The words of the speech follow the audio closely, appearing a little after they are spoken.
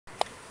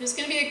There's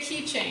going to be a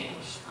key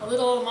change, a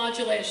little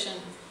modulation.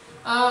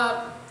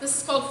 This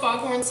is called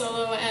Foghorn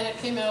Solo, and it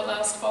came out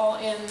last fall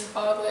in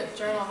Boglit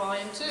Journal,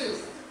 Volume 2.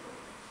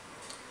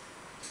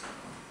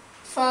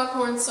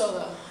 Foghorn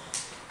Solo.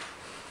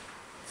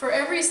 For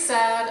every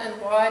sad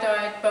and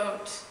wide-eyed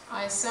boat,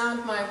 I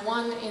sound my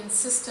one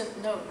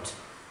insistent note,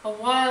 a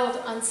wild,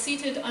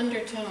 unseated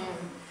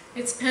undertone,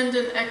 its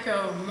pendant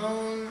echo,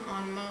 moan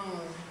on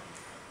moan.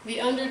 The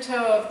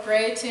undertow of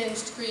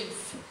gray-tinged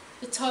grief,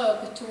 the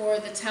tug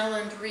toward the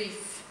taloned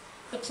reef,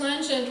 the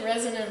plangent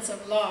resonance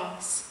of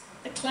loss,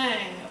 the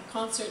clang of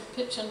concert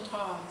pitch and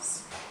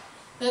toss.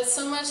 That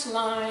so much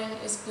line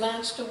is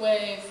blanched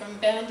away from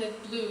banded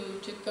blue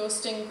to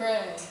ghosting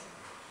gray.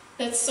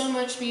 That so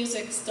much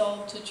music's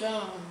dulled to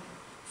drone,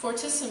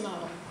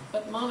 fortissimo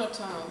but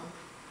monotone.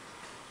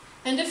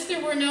 And if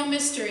there were no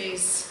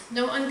mysteries,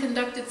 no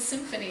unconducted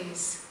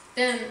symphonies,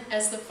 then,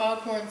 as the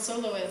foghorn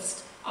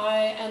soloist, I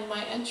and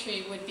my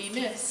entry would be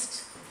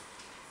missed.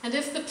 And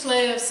if the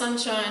play of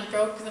sunshine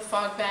broke the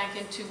fog bank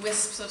into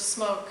wisps of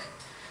smoke,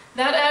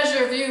 that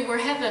azure view were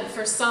heaven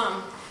for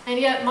some, and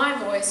yet my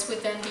voice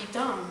would then be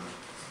dumb.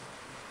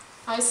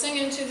 I sing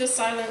into the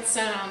silent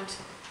sound,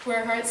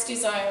 where heart's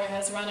desire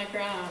has run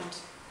aground.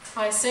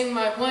 I sing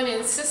my one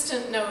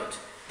insistent note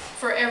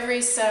for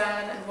every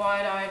sad and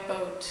wide-eyed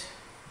boat.